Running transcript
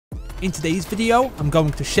In today's video, I'm going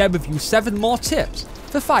to share with you 7 more tips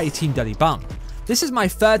for Fireteam Dirty Bomb. This is my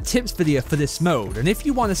 3rd tips video for this mode, and if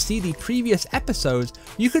you want to see the previous episodes,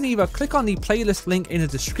 you can either click on the playlist link in the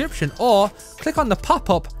description or click on the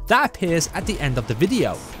pop-up that appears at the end of the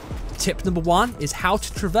video. Tip number 1 is how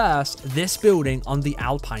to traverse this building on the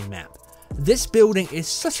Alpine map. This building is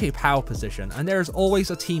such a power position, and there is always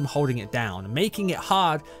a team holding it down, making it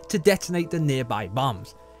hard to detonate the nearby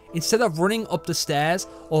bombs. Instead of running up the stairs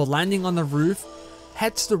or landing on the roof,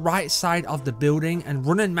 head to the right side of the building and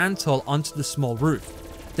run and mantle onto the small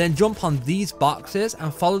roof. Then jump on these boxes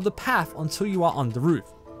and follow the path until you are on the roof.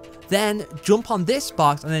 Then jump on this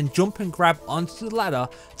box and then jump and grab onto the ladder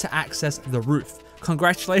to access the roof.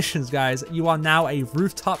 Congratulations guys, you are now a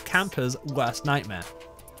rooftop camper's worst nightmare.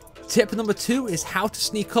 Tip number 2 is how to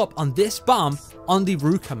sneak up on this bomb on the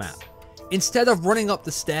Ruka map. Instead of running up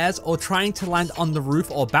the stairs or trying to land on the roof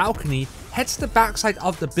or balcony, head to the backside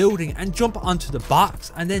of the building and jump onto the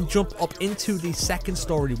box and then jump up into the 2nd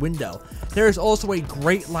story window. There is also a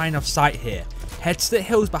great line of sight here. Head to the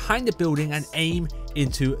hills behind the building and aim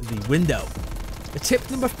into the window. Tip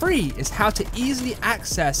number 3 is how to easily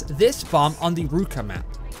access this bomb on the Ruka map.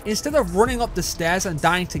 Instead of running up the stairs and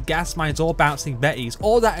dying to gas mines or bouncing betties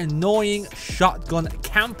or that annoying shotgun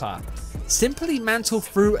camper, simply mantle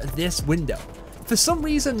through this window. For some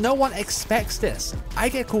reason, no one expects this. I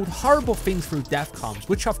get called horrible things through death comms,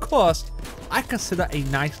 which of course, I consider a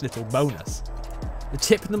nice little bonus. The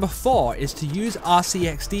tip number 4 is to use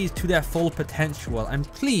RCXDs to their full potential, and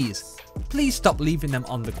please stop leaving them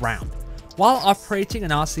on the ground. While operating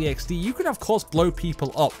an RCXD, you can of course blow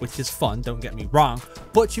people up, which is fun, don't get me wrong,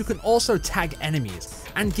 but you can also tag enemies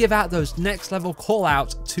and give out those next level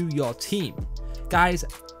callouts to your team. Guys,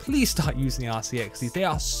 please start using RCXDs, they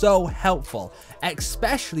are so helpful,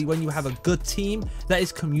 especially when you have a good team that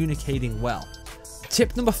is communicating well.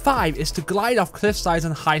 Tip number 5 is to glide off cliff sides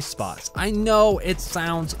and high spots. I know it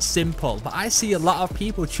sounds simple, but I see a lot of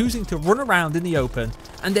people choosing to run around in the open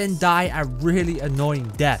and then die a really annoying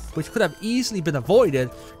death, which could have easily been avoided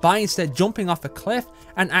by instead jumping off a cliff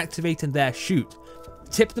and activating their chute.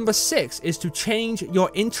 Tip number 6 is to change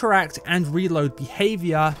your interact and reload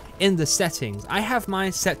behavior in the settings. I have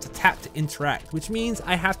mine set to tap to interact, which means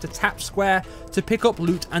I have to tap square to pick up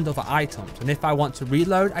loot and other items, and if I want to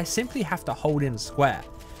reload, I simply have to hold in square.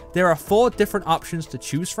 There are 4 different options to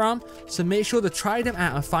choose from, so make sure to try them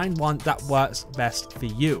out and find one that works best for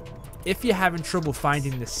you. If you're having trouble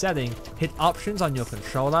finding this setting, hit options on your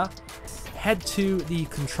controller, head to the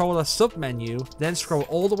controller submenu, then scroll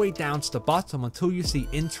all the way down to the bottom until you see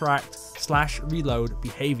interact/reload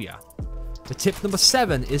behavior. The tip number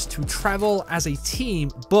 7 is to travel as a team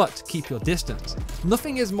but keep your distance.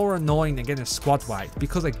 Nothing is more annoying than getting squad wiped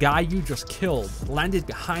because a guy you just killed landed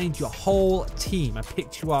behind your whole team and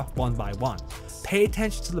picked you up one by one. Pay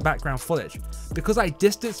attention to the background footage. Because I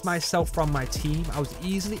distanced myself from my team, I was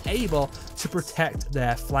easily able to protect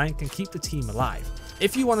their flank and keep the team alive.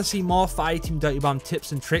 If you want to see more Fireteam Dirty Bomb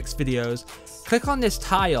tips and tricks videos, click on this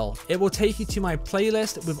tile. It will take you to my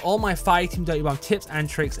playlist with all my Fireteam Dirty Bomb tips and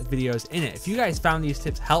tricks videos in it. If you guys found these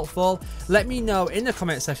tips helpful, let me know in the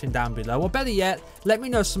comment section down below, or better yet, let me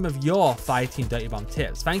know some of your Fireteam Dirty Bomb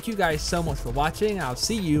tips. Thank you guys so much for watching, and I'll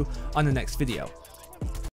see you on the next video.